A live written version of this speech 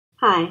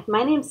Hi,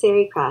 my name's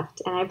Sari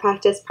Kraft, and I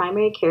practice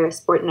primary care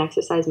sport and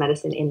exercise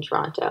medicine in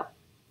Toronto.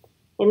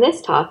 In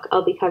this talk,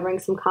 I'll be covering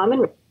some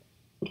common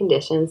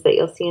conditions that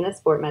you'll see in a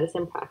sport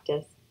medicine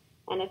practice,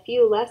 and a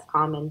few less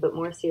common but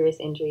more serious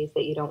injuries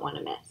that you don't want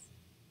to miss.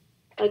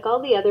 Like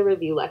all the other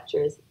review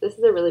lectures, this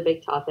is a really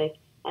big topic,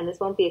 and this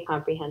won't be a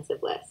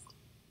comprehensive list.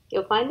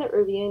 You'll find that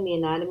reviewing the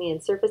anatomy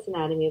and surface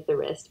anatomy of the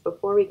wrist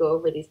before we go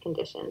over these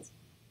conditions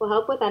will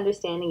help with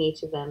understanding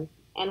each of them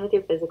and with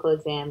your physical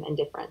exam and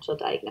differential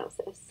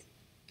diagnosis.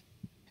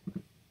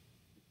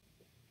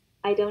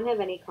 I don't have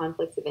any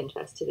conflicts of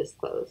interest to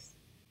disclose.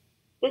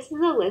 This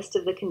is a list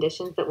of the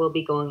conditions that we'll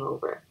be going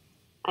over.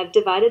 I've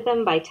divided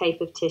them by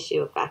type of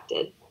tissue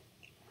affected.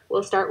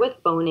 We'll start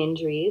with bone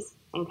injuries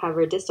and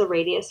cover distal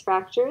radius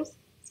fractures,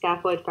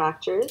 scaphoid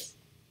fractures,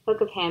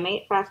 hook of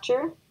hamate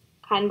fracture,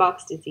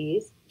 Kienbock's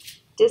disease,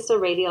 distal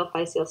radial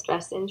physeal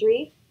stress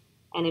injury,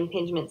 and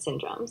impingement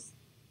syndromes.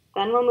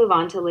 Then we'll move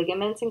on to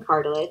ligaments and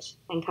cartilage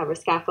and cover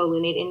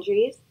scapholunate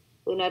injuries,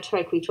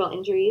 lunotriquetral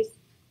injuries,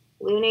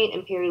 lunate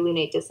and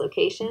perilunate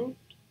dislocation,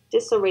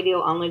 distal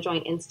radial ulnar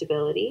joint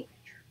instability,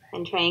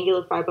 and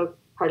triangular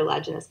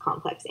fibrocartilaginous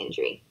complex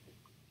injury.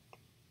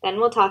 Then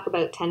we'll talk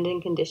about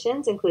tendon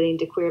conditions, including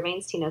de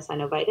Quervain's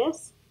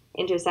tenosynovitis,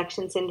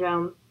 intersection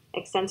syndrome,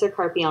 extensor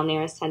carpi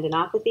ulnaris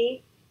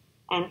tendinopathy,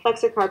 and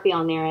flexor carpi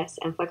ulnaris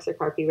and flexor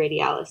carpi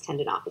radialis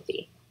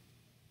tendinopathy.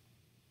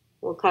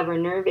 We'll cover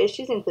nerve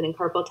issues, including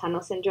carpal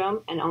tunnel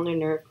syndrome and ulnar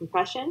nerve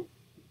compression,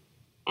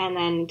 and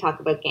then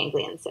talk about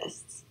ganglion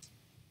cysts.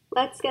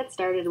 Let's get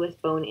started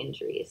with bone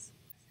injuries.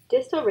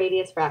 Distal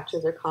radius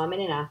fractures are common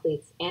in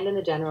athletes and in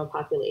the general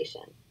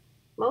population,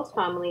 most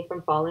commonly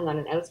from falling on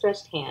an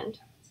outstretched hand,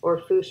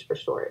 or fouche for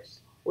short,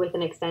 with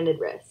an extended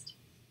wrist.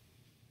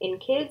 In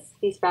kids,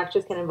 these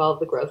fractures can involve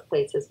the growth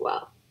plates as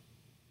well.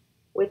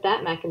 With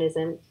that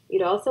mechanism,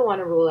 you'd also want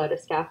to rule out a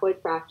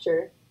scaphoid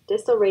fracture,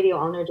 distal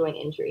radial ulnar joint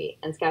injury,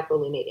 and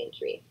scapholunate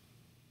injury.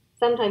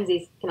 Sometimes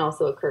these can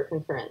also occur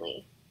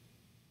concurrently.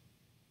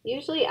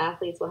 Usually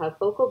athletes will have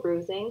focal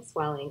bruising,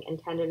 swelling, and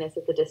tenderness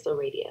at the distal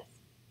radius.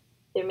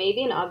 There may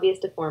be an obvious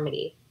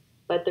deformity,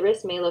 but the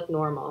wrist may look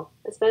normal,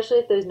 especially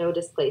if there's no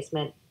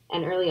displacement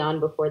and early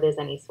on before there's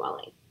any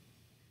swelling.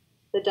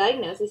 The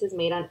diagnosis is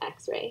made on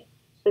X-ray,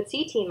 but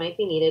CT might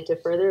be needed to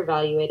further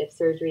evaluate if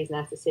surgery is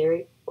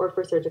necessary or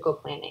for surgical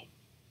planning.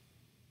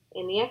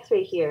 In the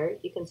X-ray here,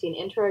 you can see an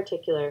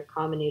intra-articular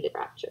comminuted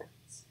fracture.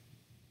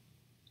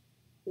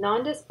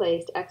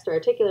 Non-displaced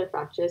extra-articular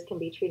fractures can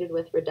be treated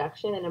with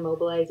reduction and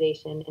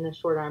immobilization in a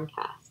short arm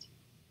cast.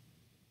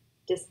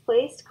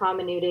 Displaced,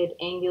 comminuted,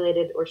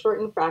 angulated, or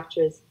shortened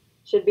fractures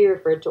should be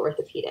referred to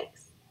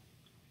orthopedics.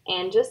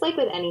 And just like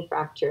with any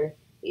fracture,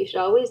 you should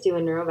always do a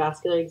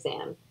neurovascular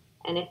exam,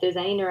 and if there's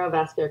any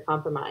neurovascular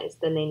compromise,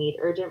 then they need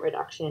urgent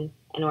reduction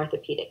and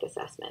orthopedic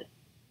assessment.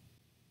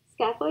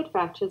 Scaphoid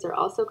fractures are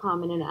also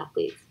common in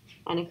athletes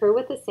and occur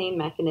with the same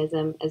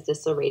mechanism as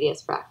distal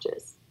radius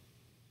fractures.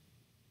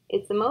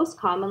 It's the most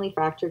commonly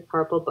fractured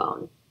carpal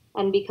bone,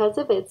 and because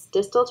of its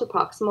distal to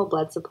proximal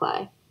blood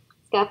supply,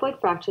 scaphoid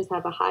fractures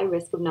have a high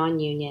risk of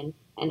non-union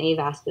and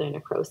avascular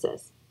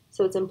necrosis,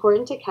 so it's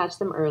important to catch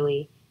them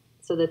early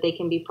so that they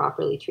can be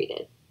properly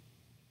treated.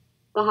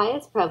 The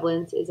highest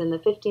prevalence is in the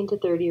 15 to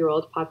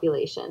 30-year-old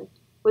population,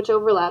 which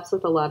overlaps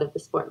with a lot of the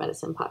sport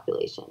medicine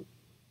population.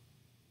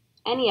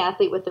 Any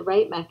athlete with the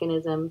right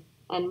mechanism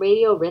and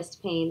radial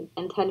wrist pain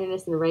and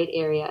tenderness in the right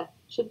area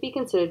should be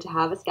considered to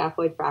have a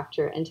scaphoid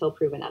fracture until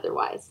proven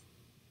otherwise.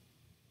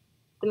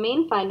 The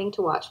main finding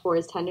to watch for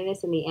is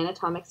tenderness in the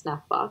anatomic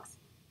snuff box,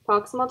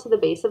 proximal to the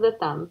base of the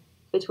thumb,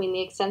 between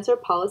the extensor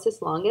pollicis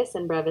longus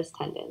and brevis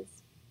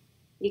tendons.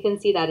 You can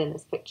see that in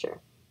this picture.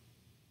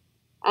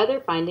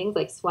 Other findings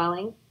like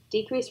swelling,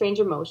 decreased range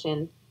of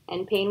motion,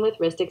 and pain with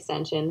wrist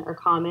extension are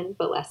common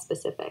but less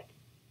specific.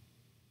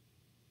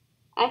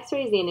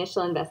 X-ray is the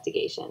initial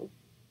investigation,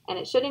 and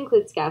it should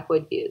include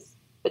scaphoid views,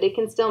 but it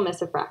can still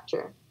miss a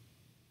fracture.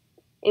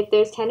 If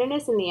there's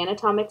tenderness in the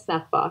anatomic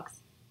snuff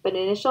box, but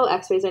initial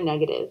X-rays are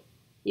negative,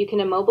 you can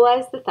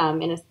immobilize the thumb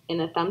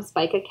in a thumb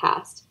spica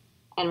cast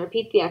and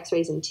repeat the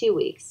X-rays in 2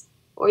 weeks,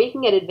 or you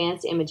can get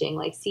advanced imaging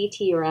like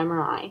CT or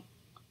MRI,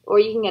 or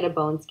you can get a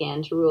bone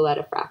scan to rule out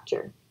a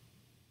fracture.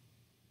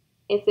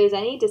 If there's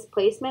any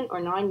displacement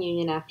or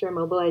non-union after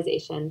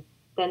immobilization,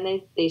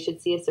 then they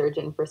should see a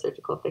surgeon for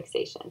surgical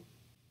fixation.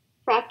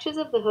 Fractures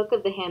of the hook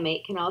of the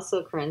hamate can also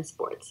occur in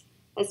sports,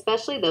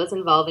 especially those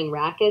involving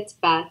rackets,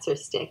 bats, or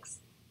sticks,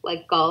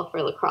 like golf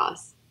or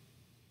lacrosse.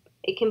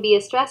 It can be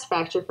a stress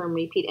fracture from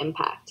repeat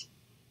impact.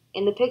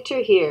 In the picture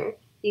here,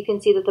 you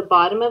can see that the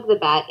bottom of the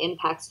bat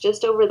impacts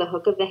just over the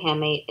hook of the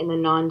hamate in the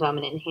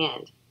non-dominant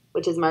hand,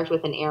 which is marked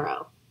with an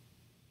arrow.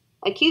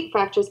 Acute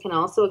fractures can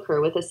also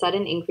occur with a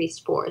sudden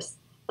increased force,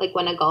 like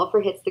when a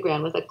golfer hits the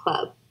ground with a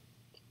club,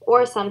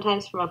 or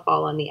sometimes from a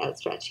fall on the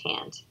outstretched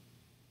hand.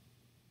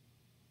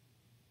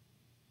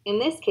 In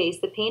this case,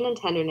 the pain and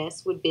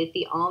tenderness would be at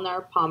the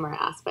ulnar palmar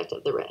aspect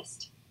of the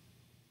wrist.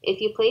 If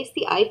you place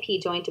the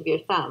IP joint of your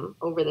thumb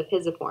over the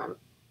pisiform,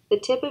 the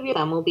tip of your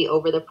thumb will be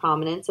over the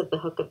prominence of the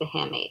hook of the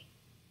hamate.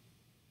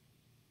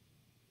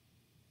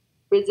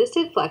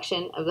 Resisted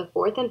flexion of the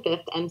 4th and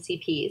 5th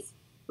MCPs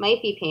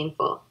might be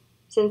painful,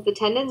 since the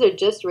tendons are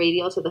just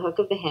radial to the hook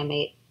of the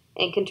hamate,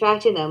 and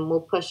contracting them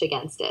will push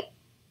against it.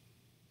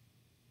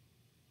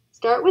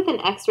 Start with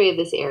an X-ray of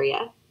this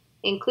area,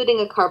 including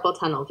a carpal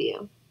tunnel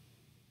view.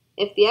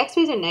 If the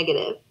X-rays are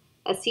negative,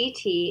 a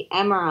CT,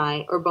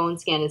 MRI, or bone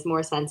scan is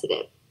more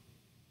sensitive.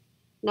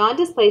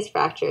 Non-displaced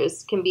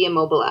fractures can be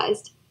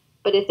immobilized,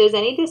 but if there's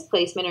any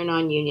displacement or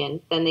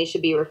non-union, then they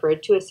should be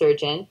referred to a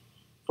surgeon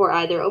for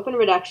either open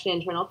reduction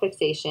internal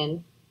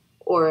fixation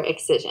or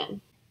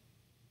excision.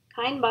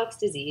 Kienbock's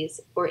disease,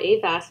 or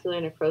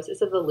avascular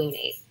necrosis of the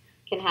lunate,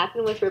 can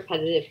happen with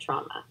repetitive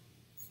trauma.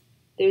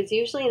 There's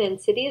usually an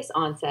insidious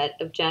onset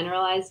of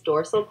generalized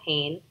dorsal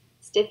pain,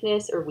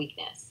 stiffness, or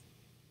weakness.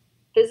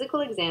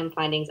 Physical exam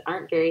findings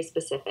aren't very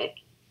specific,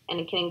 and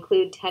it can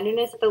include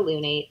tenderness at the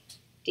lunate,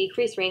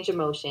 decreased range of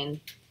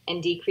motion,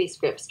 and decreased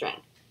grip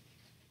strength.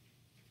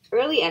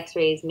 Early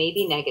X-rays may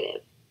be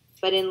negative,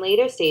 but in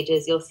later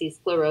stages you'll see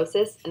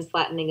sclerosis and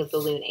flattening of the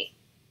lunate,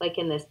 like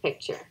in this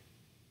picture.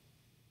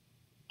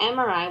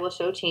 MRI will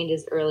show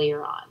changes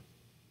earlier on.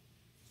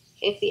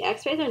 If the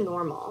X-rays are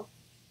normal,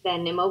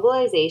 then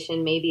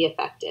immobilization may be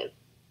effective.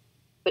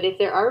 But if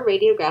there are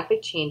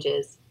radiographic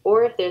changes,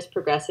 or if there's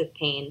progressive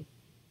pain,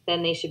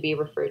 then they should be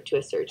referred to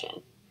a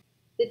surgeon.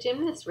 The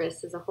gymnast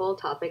wrist is a whole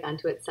topic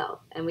unto itself,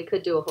 and we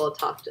could do a whole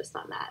talk just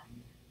on that.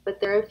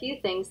 But there are a few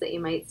things that you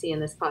might see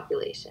in this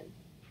population.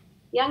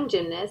 Young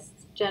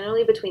gymnasts,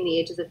 generally between the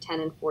ages of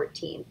 10 and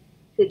 14,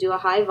 who do a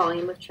high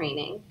volume of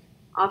training,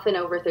 often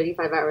over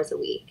 35 hours a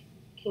week,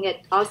 can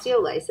get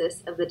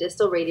osteolysis of the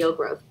distal radial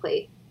growth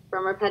plate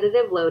from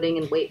repetitive loading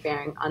and weight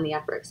bearing on the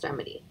upper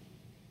extremity.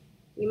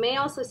 You may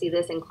also see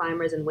this in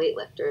climbers and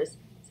weightlifters,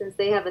 since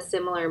they have a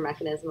similar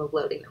mechanism of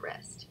loading the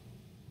wrist.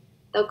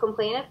 They'll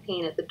complain of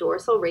pain at the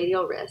dorsal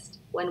radial wrist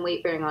when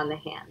weight bearing on the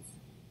hands.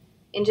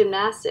 In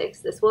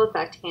gymnastics, this will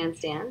affect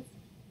handstands,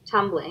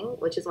 tumbling,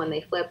 which is when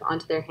they flip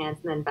onto their hands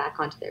and then back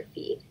onto their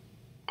feet,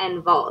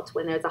 and vault,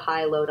 when there's a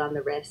high load on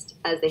the wrist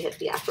as they hit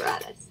the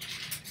apparatus.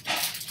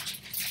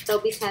 They'll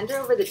be tender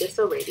over the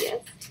distal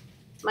radius,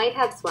 might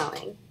have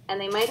swelling,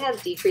 and they might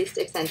have decreased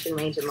extension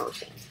range of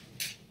motion.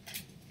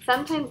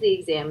 Sometimes the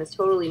exam is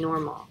totally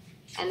normal,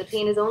 and the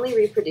pain is only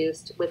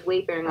reproduced with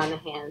weight bearing on the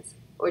hands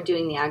or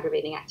doing the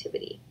aggravating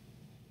activity.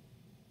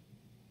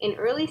 In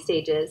early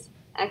stages,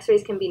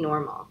 X-rays can be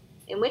normal,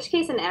 in which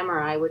case an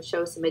MRI would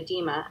show some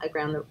edema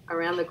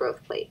around the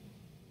growth plate.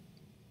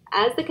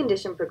 As the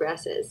condition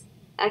progresses,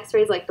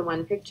 X-rays like the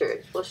one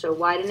pictured will show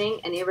widening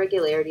and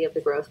irregularity of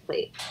the growth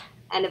plate,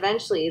 and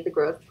eventually the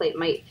growth plate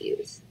might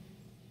fuse.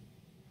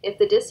 If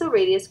the distal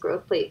radius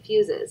growth plate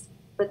fuses,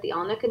 but the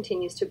ulna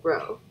continues to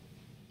grow,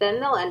 then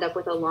they'll end up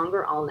with a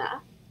longer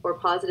ulna, or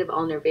positive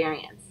ulnar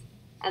variance,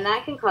 and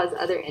that can cause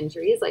other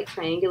injuries like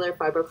triangular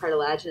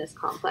fibrocartilaginous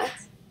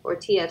complex, or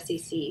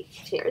TFCC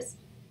tears,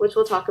 which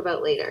we'll talk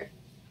about later.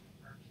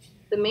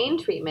 The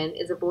main treatment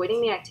is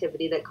avoiding the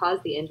activity that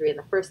caused the injury in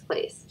the first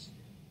place,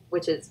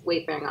 which is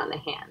weight bearing on the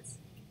hands.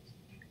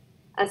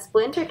 A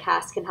splint or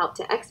cast can help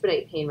to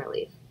expedite pain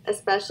relief,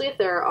 especially if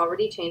there are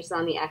already changes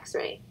on the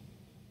X-ray,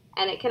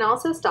 and it can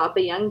also stop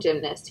a young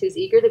gymnast who's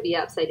eager to be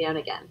upside down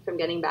again from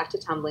getting back to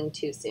tumbling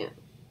too soon.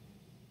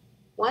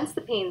 Once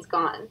the pain's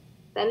gone,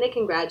 then they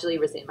can gradually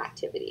resume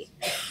activity.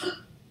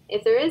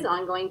 If there is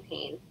ongoing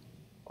pain,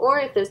 or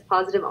if there's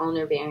positive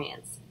ulnar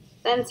variance,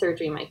 then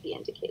surgery might be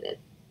indicated.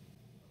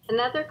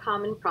 Another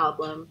common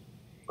problem,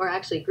 or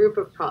actually group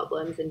of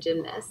problems in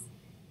gymnasts,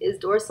 is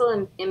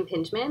dorsal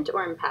impingement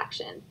or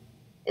impaction.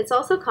 It's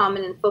also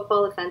common in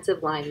football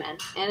offensive linemen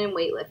and in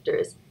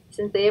weightlifters,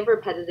 since they have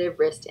repetitive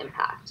wrist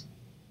impact.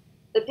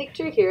 The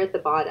picture here at the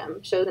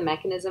bottom shows the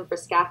mechanism for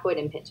scaphoid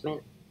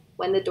impingement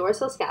when the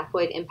dorsal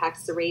scaphoid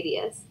impacts the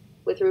radius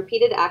with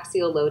repeated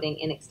axial loading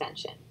in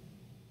extension.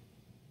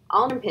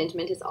 Ulnar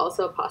impingement is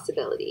also a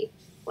possibility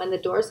when the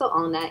dorsal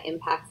ulna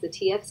impacts the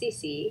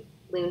TFCC,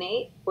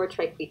 lunate, or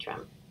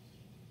triquetrum.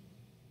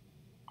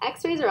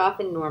 X-rays are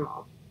often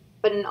normal,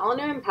 but in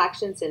ulnar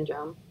impaction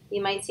syndrome,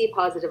 you might see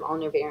positive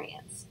ulnar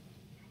variance.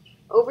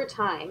 Over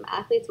time,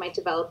 athletes might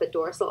develop a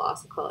dorsal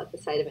ossicle at the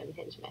site of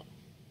impingement.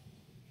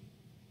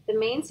 The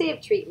mainstay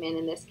of treatment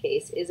in this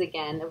case is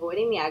again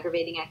avoiding the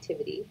aggravating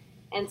activity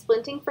and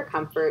splinting for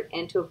comfort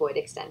and to avoid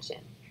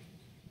extension.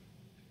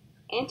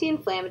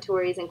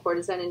 Anti-inflammatories and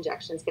cortisone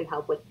injections can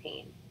help with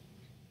pain.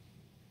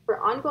 For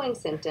ongoing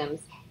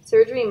symptoms,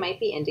 surgery might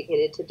be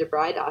indicated to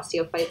debride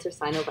osteophytes or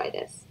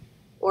synovitis,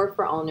 or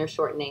for ulnar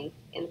shortening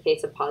in the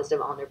case of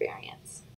positive ulnar variance.